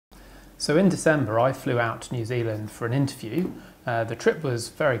So in December, I flew out to New Zealand for an interview. The trip was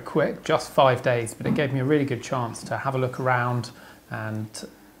very quick, just 5 days, but it gave me a really good chance to have a look around and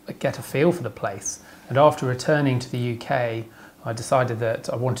get a feel for the place. And after returning to the UK, I decided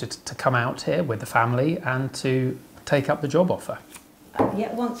that I wanted to come out here with the family and to take up the job offer.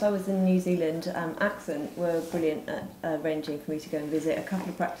 Yeah, once I was in New Zealand, Accent were brilliant at arranging for me to go and visit a couple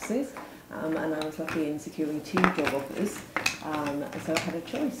of practices, and I was lucky in securing 2 job offers, so I had a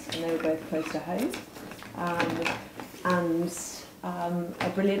choice, and they were both close to home, and a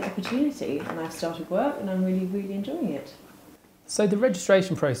brilliant opportunity, and I've started work and I'm really enjoying it. So the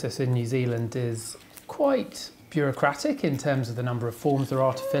registration process in New Zealand is quite bureaucratic in terms of the number of forms there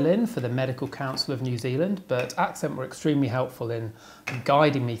are to fill in for the Medical Council of New Zealand, but Accent were extremely helpful in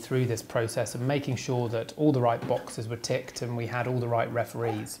guiding me through this process and making sure that all the right boxes were ticked and we had all the right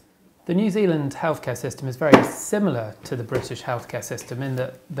referees. The New Zealand healthcare system is very similar to the British healthcare system in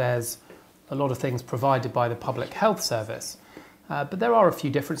that there's a lot of things provided by the Public Health Service. But there are a few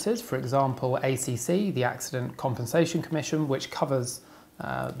differences. For example, ACC, the Accident Compensation Commission, which covers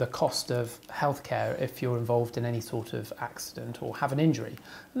the cost of healthcare if you're involved in any sort of accident or have an injury.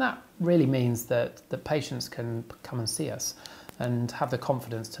 And that really means that the patients can come and see us and have the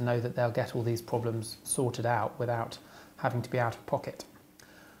confidence to know that they'll get all these problems sorted out without having to be out of pocket.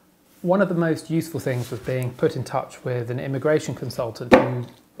 One of the most useful things was being put in touch with an immigration consultant who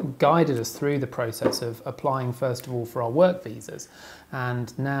guided us through the process of applying first of all for our work visas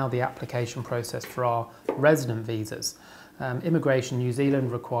and now the application process for our resident visas. Immigration New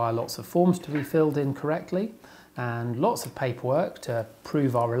Zealand require lots of forms to be filled in correctly and lots of paperwork to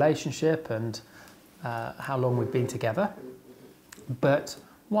prove our relationship and how long we've been together. But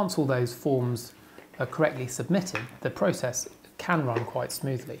once all those forms are correctly submitted, the process can run quite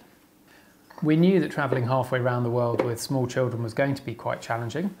smoothly. We knew that travelling halfway around the world with small children was going to be quite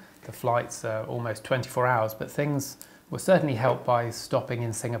challenging. The flights are almost 24 hours, but things were certainly helped by stopping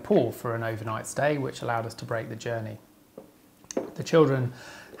in Singapore for an overnight stay, which allowed us to break the journey. The children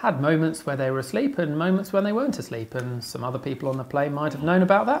had moments where they were asleep and moments when they weren't asleep, and some other people on the plane might have known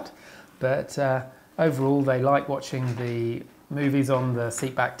about that. But overall, they liked watching the movies on the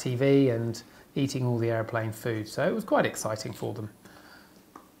seatback TV and eating all the airplane food, so it was quite exciting for them.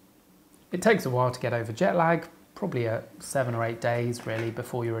 It takes a while to get over jet lag, probably 7 or 8 days really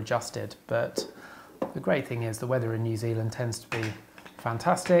before you're adjusted, but the great thing is the weather in New Zealand tends to be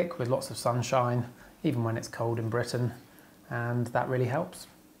fantastic with lots of sunshine, even when it's cold in Britain, and that really helps.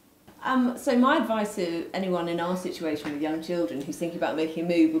 So my advice to anyone in our situation with young children who's thinking about making a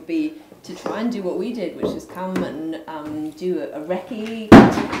move would be to try and do what we did, which is come and do a recce,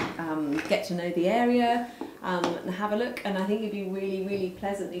 get to know the area, and have a look, and I think you'd be really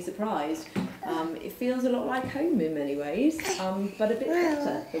pleasantly surprised. It feels a lot like home in many ways, but a bit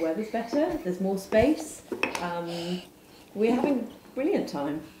better. The weather's better, there's more space. We're having a brilliant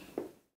time.